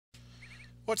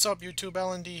What's up, YouTube?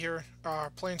 LND here,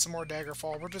 playing some more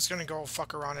Daggerfall. We're just gonna go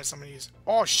fuck around at some of these.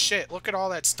 Oh shit, look at all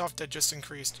that stuff that just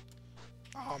increased.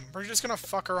 We're just gonna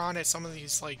fuck around at some of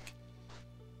these, like,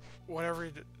 whatever,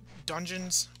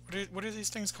 dungeons? What are these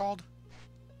things called?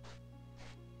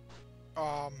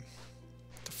 The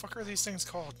fuck are these things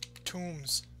called?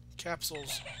 Tombs,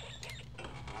 capsules,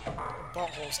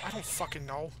 buttholes, I don't fucking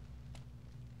know.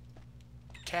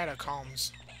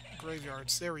 Catacombs,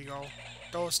 graveyards, there we go.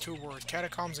 Those two words,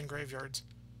 catacombs and graveyards.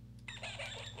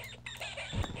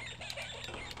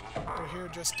 They're here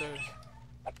just to...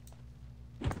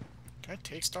 Can I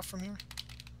take stuff from here?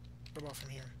 What about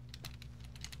from here?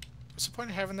 What's the point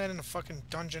of having that in a fucking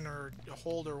dungeon or a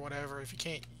hold or whatever if you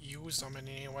can't use them in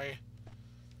any way?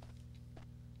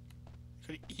 You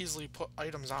could easily put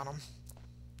items on them.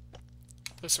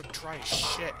 This are dry as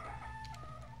shit.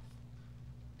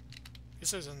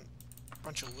 This isn't a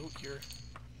bunch of loot here.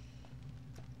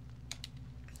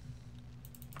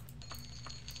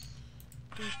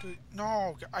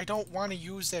 No, I don't want to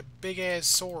use that big-ass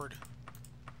sword.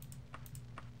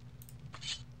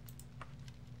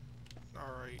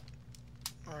 Alright.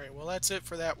 Alright, well that's it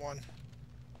for that one.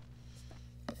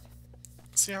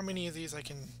 Let's see how many of these I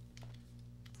can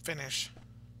finish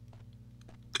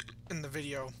in the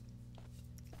video.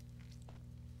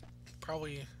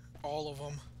 Probably all of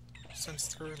them,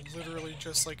 since they're literally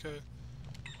just like a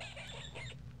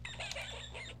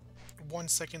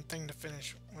 1-second thing to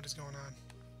finish. What is going on?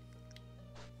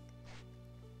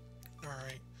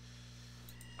 Alright.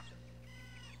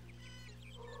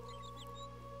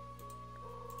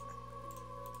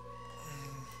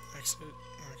 Exit.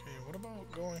 Okay, what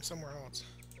about going somewhere else?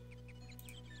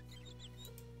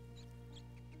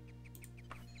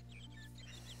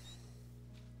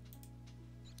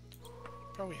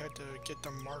 Probably had to get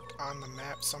them marked on the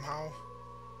map somehow.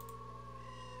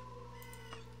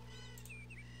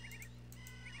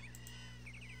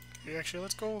 Okay, actually,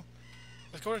 let's go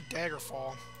to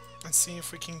Daggerfall and see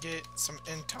if we can get some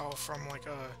intel from like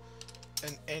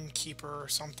an innkeeper or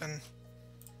something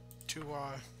to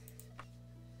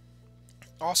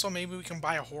also maybe we can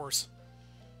buy a horse.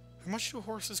 How much do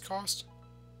horses cost?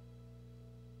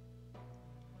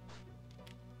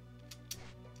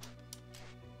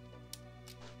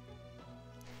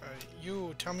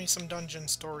 You tell me some dungeon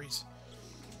stories.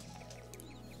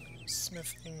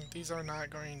 Smithing, these are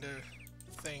not going to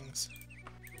things.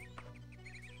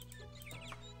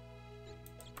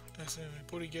 As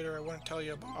a booty getter, I wouldn't tell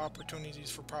you about opportunities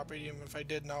for property even if I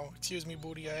did know. Excuse me,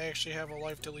 booty, I actually have a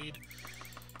life to lead.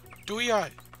 Do ya,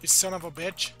 you son of a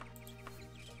bitch?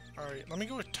 Alright, let me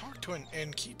go talk to an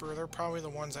innkeeper. They're probably the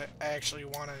ones I actually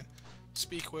want to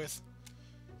speak with.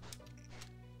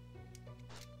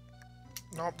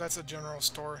 Nope, that's a general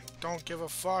store. Don't give a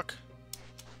fuck.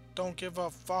 Don't give a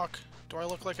fuck. Do I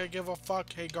look like I give a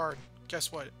fuck? Hey, guard.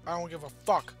 Guess what? I don't give a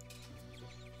fuck.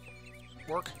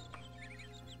 Work.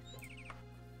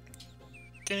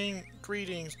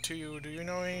 Greetings to you. Do you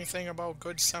know anything about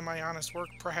good semi-honest work?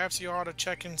 Perhaps you ought to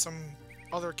check in some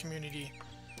other community.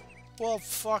 Well,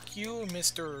 fuck you,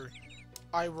 mister.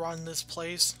 I run this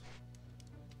place.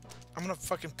 I'm gonna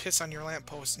fucking piss on your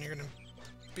lamppost and you're gonna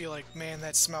be like, man,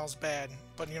 that smells bad.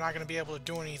 But you're not gonna be able to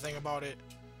do anything about it.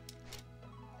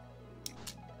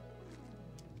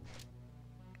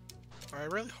 I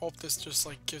really hope this just,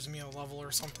 like, gives me a level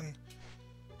or something.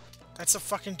 That's a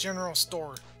fucking general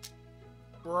store.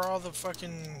 Where are all the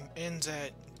fucking inns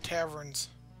at? Taverns.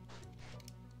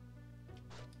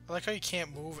 I like how you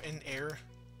can't move in air.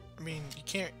 I mean, you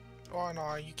can't... Oh,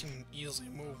 no, you can easily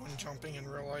move when jumping in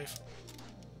real life.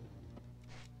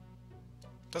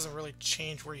 Doesn't really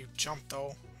change where you jump,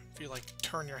 though. If you, like,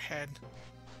 turn your head.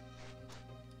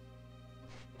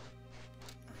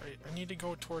 Alright, I need to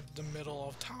go toward the middle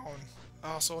of town.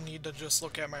 I also need to just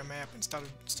look at my map instead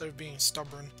of being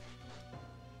stubborn.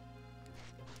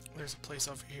 There's a place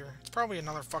over here. It's probably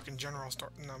another fucking general store.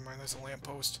 Never mind, there's a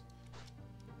lamppost.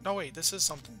 No, wait, this is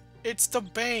something. It's the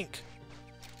bank!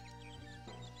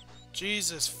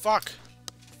 Jesus, fuck.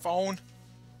 Phone?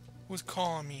 Who's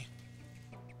calling me?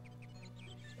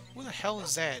 Who the hell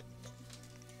is that?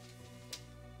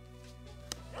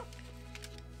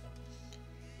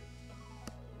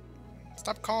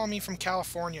 Stop calling me from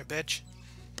California, bitch.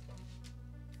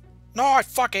 No, I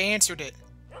fucking answered it.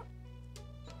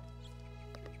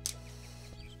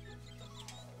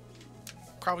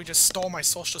 Probably just stole my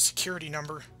social security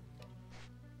number.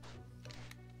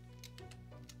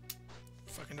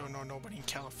 Fucking don't know nobody in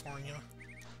California.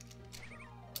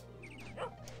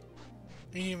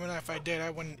 Even if I did,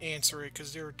 I wouldn't answer it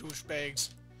because they're douchebags.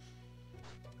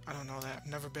 I don't know that.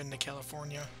 I've never been to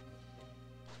California.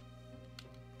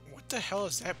 What the hell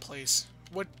is that place?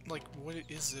 What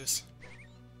is this?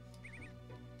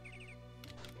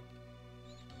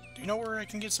 Do you know where I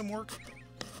can get some work?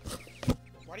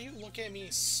 Why do you look at me,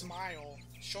 smile,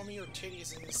 show me your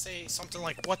titties, and say something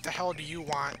like, what the hell do you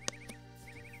want?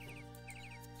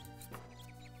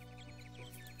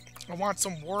 I want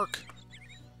some work.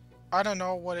 I don't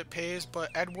know what it pays, but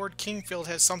Edward Kingfield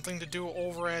has something to do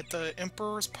over at the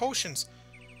Emperor's Potions.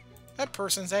 That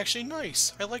person's actually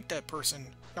nice. I like that person.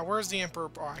 Now, where's the Emperor?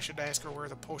 Oh, I should ask her where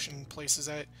the potion place is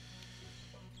at.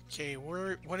 Okay,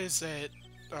 what is that?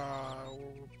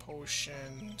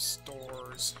 Potion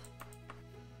stores.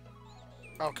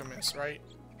 Alchemist, right?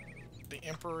 The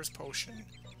Emperor's Potion.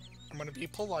 I'm gonna be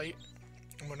polite.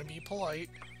 I'm gonna be polite.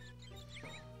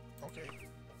 Okay.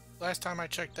 Last time I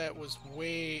checked, it was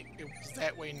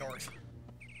that way north.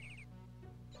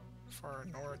 Far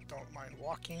north, don't mind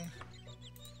walking.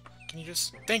 Can you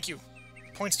just... Thank you!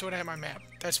 Points to it at my map.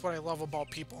 That's what I love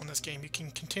about people in this game. You can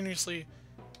continuously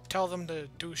tell them to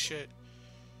do shit.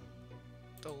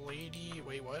 The lady...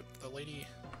 Wait, what? The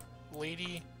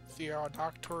Lady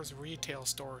Theodoctor's retail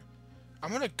store.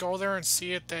 I'm gonna go there and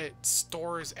see if that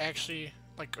store is actually,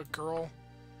 like, a girl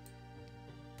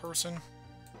person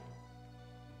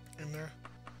in there.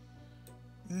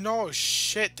 No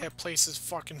shit, that place is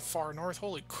fucking far north.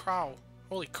 Holy crow.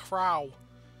 Holy crow.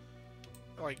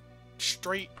 Like,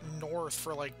 straight north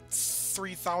for like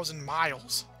 3,000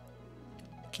 miles.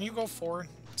 Can you go forward?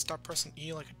 Stop pressing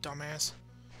E like a dumbass.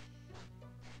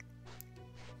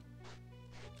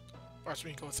 Watch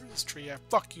me go through this tree. Yeah,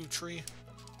 fuck you, tree.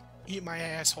 Eat my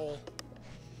asshole.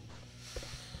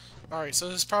 Alright, so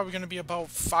this is probably going to be about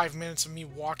 5 minutes of me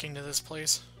walking to this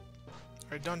place.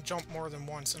 I don't jump more than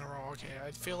once in a row. Okay,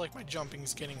 I feel like my jumping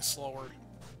is getting slower.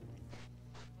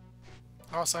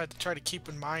 Also, I have to try to keep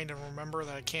in mind and remember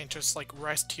that I can't just, like,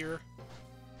 rest here.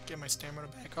 Get my stamina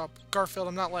back up. Garfield,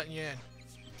 I'm not letting you in.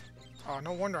 Oh,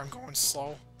 no wonder I'm going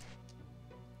slow.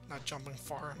 Not jumping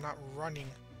far. I'm not running.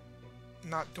 I'm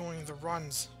not doing the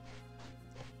runs.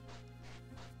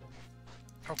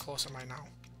 How close am I now?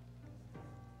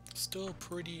 Still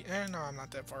pretty... no, I'm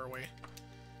not that far away.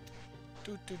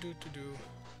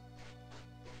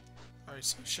 Alright,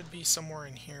 so it should be somewhere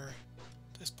in here.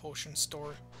 This potion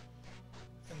store.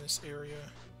 In this area.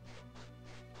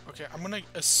 Okay, I'm gonna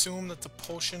assume that the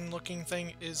potion looking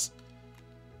thing is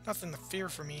nothing to fear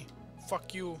for me.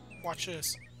 Fuck you. Watch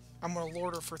this. I'm gonna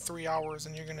lord her for 3 hours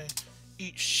and you're gonna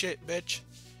eat shit, bitch.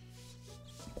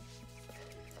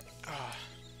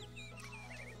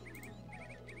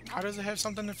 How does it have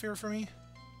something to fear for me?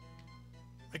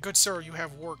 My good sir, you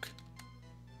have work.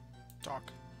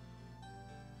 Talk.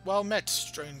 Well met,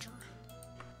 stranger.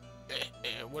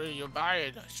 What are you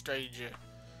buying, stranger?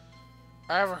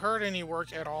 I haven't heard any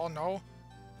work at all, no?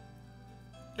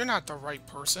 You're not the right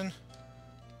person.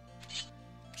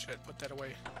 Shit, put that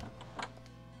away.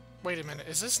 Wait a minute,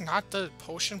 is this not the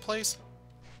potion place?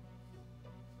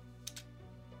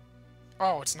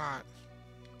 Oh, it's not.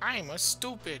 I'm a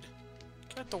stupid.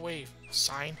 Get out the way,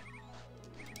 sign.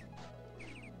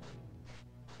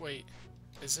 Wait,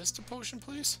 is this the potion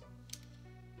place?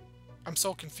 I'm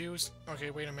so confused. Okay,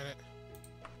 wait a minute.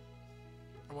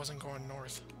 I wasn't going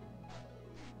north.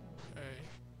 Okay.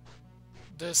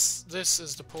 This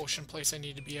is the potion place I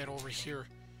need to be at over here.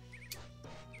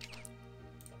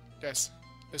 Yes,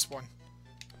 this one.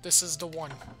 This is the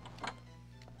one.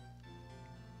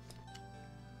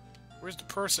 Where's the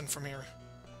person from here?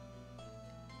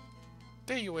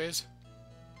 There you is.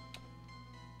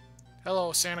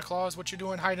 Hello, Santa Claus. What you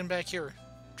doing hiding back here?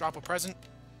 Drop a present?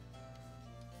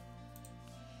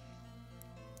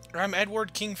 I'm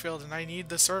Edward Kingfield, and I need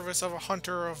the service of a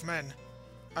hunter of men.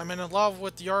 I'm in love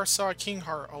with Yarsa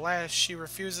Kingheart. Alas, she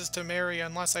refuses to marry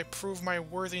unless I prove my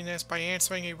worthiness by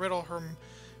answering a riddle her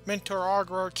mentor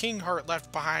Augrar Kingheart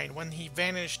left behind when he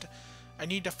vanished. I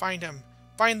need to find him.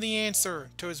 Find the answer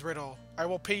to his riddle. I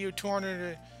will pay you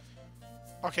 200...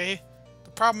 Okay.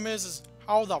 The problem is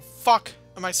how the fuck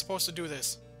am I supposed to do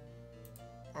this?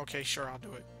 Okay, sure, I'll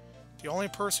do it. The only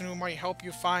person who might help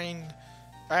you find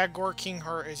Augrar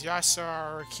Kingheart is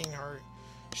Yarsa Kingheart.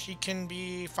 She can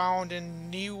be found in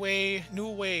New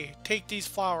Way. Take these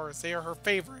flowers. They are her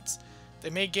favorites. They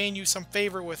may gain you some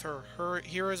favor with her.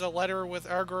 Here is a letter with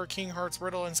Augrar Kingheart's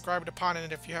riddle inscribed upon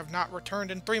it. If you have not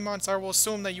returned in 3 months, I will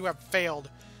assume that you have failed.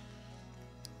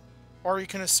 Or you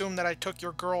can assume that I took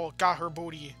your girl, got her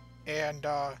booty, and,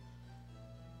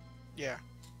 yeah.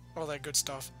 All that good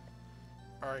stuff.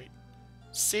 Alright.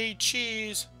 Say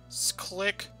cheese.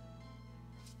 Click.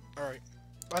 Alright.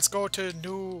 Let's go to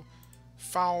New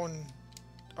Found,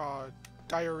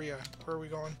 diarrhea. Where are we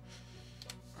going?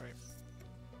 Alright.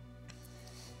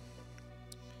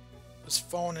 This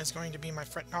phone is going to be my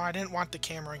friend. No, I didn't want the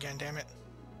camera again, damn it.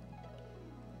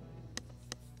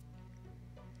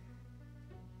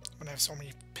 I'm gonna have so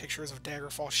many pictures of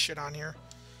Daggerfall shit on here.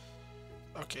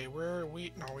 Okay, where are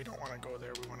we? No, we don't want to go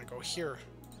there. We want to go here.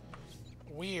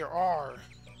 We are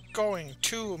going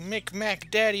to Micmac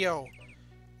Daddy-O.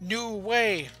 New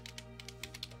way.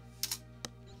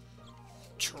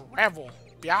 Travel,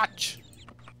 biatch.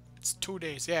 It's 2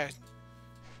 days, yeah.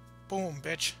 Boom,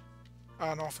 bitch. I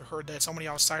don't know if you heard that. Somebody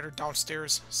outside or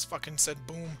downstairs fucking said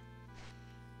boom.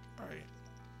 Alright.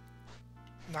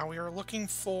 Now we are looking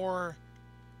for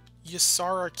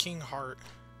Ysara Kingheart.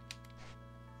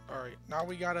 Alright, now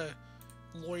we gotta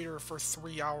loiter for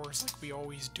 3 hours like we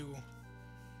always do.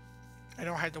 I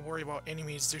don't have to worry about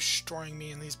enemies destroying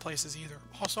me in these places either.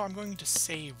 Also, I'm going to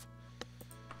save.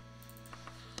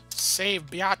 Save,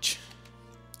 biatch.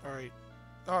 Alright.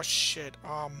 Oh, shit.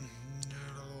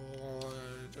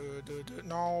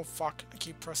 No, fuck. I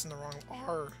keep pressing the wrong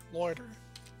R. Loiter.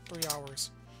 3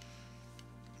 hours.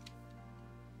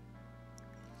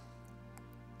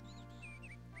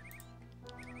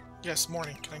 Yes,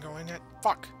 morning. Can I go in yet?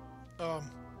 Fuck.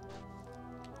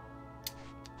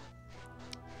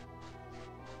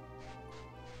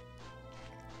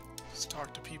 Let's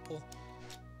talk to people.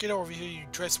 Get over here, you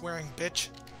dress-wearing bitch.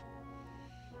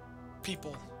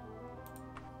 People.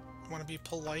 You want to be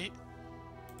polite?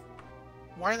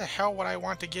 Why the hell would I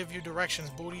want to give you directions,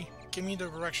 booty? Give me the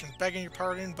directions. Begging your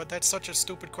pardon, but that's such a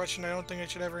stupid question I don't think I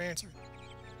should ever answer.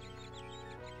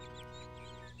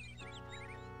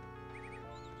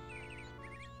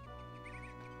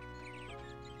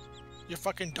 You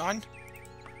fucking done?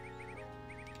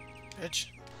 Bitch.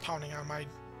 Pounding on my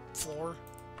floor.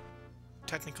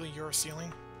 Technically, you're a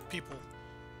ceiling. People.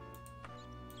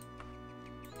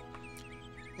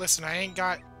 Listen, I ain't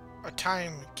got a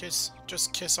time. Just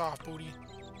kiss off, booty.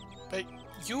 But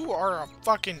you are a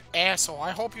fucking asshole.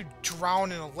 I hope you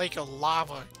drown in a lake of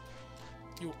lava.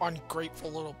 You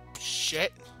ungrateful little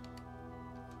shit.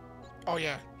 Oh,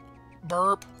 yeah.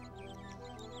 Burp.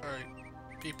 Alright.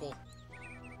 People.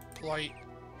 Polite.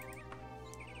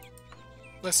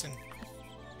 Listen.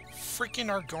 Freaking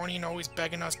Argonian always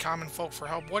begging us common folk for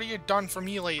help. What have you done for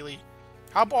me lately?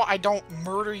 How about I don't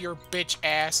murder your bitch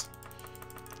ass?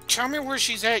 Tell me where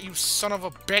she's at, you son of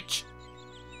a bitch.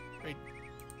 Wait.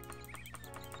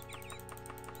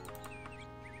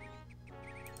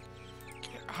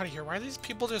 Get out of here. Why are these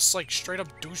people just like straight up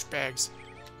douchebags?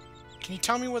 Can you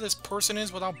tell me where this person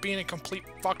is without being a complete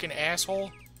fucking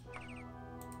asshole?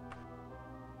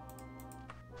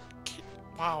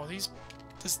 Wow,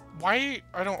 why,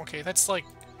 I don't, okay, that's like,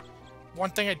 one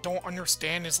thing I don't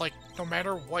understand is like, no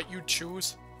matter what you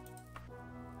choose,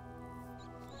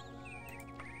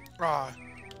 well,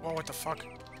 what the fuck,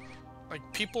 like,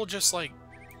 people just like,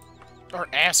 are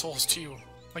assholes to you,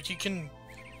 like, you can,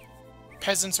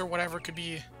 peasants or whatever could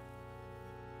be,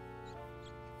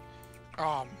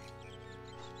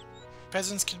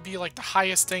 peasants could be like the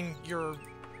highest thing you're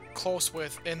close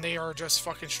with, and they are just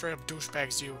fucking straight up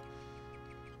douchebags to you.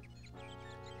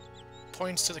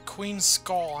 Points to the Queen's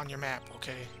Skull on your map,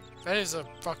 okay. That is a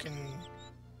fucking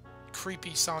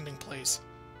creepy sounding place.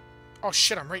 Oh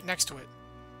shit, I'm right next to it.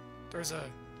 There's a...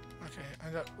 Okay, I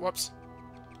got... Whoops.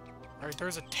 Alright,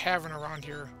 there's a tavern around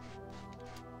here.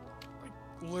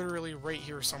 Like, literally right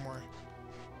here somewhere.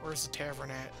 Where's the tavern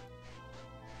at?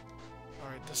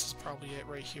 Alright, this is probably it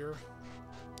right here.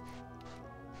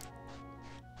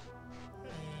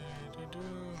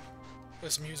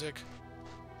 This music.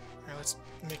 Alright, let's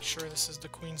make sure this is the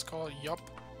Queen's Call. Yup.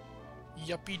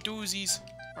 Yuppie doozies.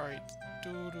 Alright.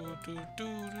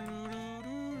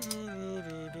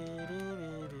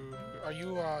 Are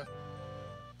you,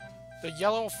 The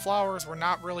yellow flowers were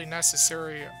not really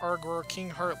necessary. Edward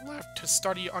Kingfield left to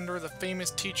study under the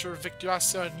famous teacher Victoria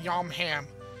Yamham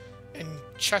in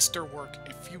Chester work.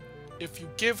 If you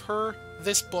give her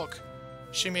this book,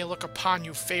 she may look upon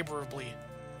you favorably.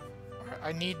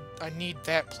 I need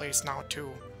that place now too.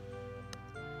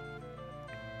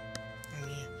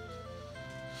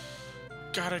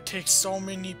 Gotta take so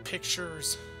many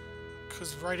pictures,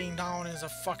 cause writing down is a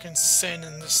fucking sin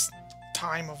in this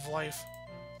time of life.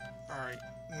 Alright,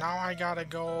 now I gotta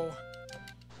go.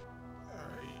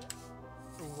 Alright,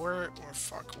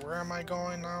 where am I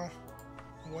going now?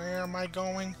 Where am I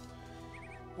going?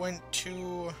 Went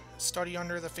to study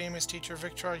under the famous teacher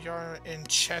Victoria in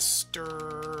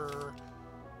Chester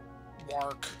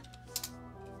Wark.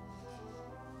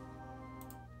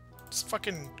 This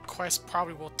fucking quest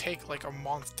probably will take like a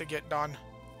month to get done.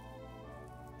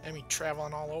 And me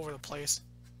traveling all over the place.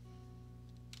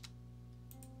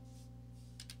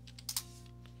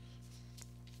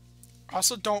 I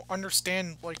also don't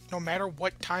understand, like, no matter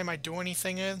what time I do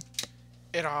anything in,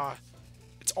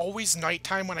 it's always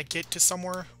nighttime when I get to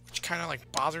somewhere, which kind of,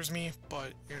 like, bothers me,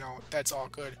 but, you know, that's all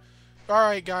good.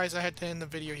 Alright, guys, I had to end the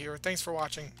video here. Thanks for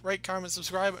watching. Rate, comment,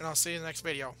 subscribe, and I'll see you in the next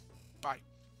video. Bye.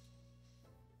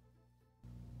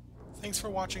 Thanks for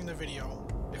watching the video.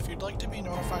 If you'd like to be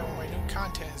notified when my new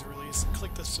content is released,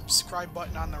 click the subscribe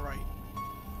button on the right.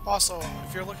 Also,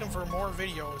 if you're looking for more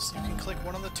videos, you can click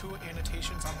one of the two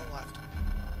annotations on the left.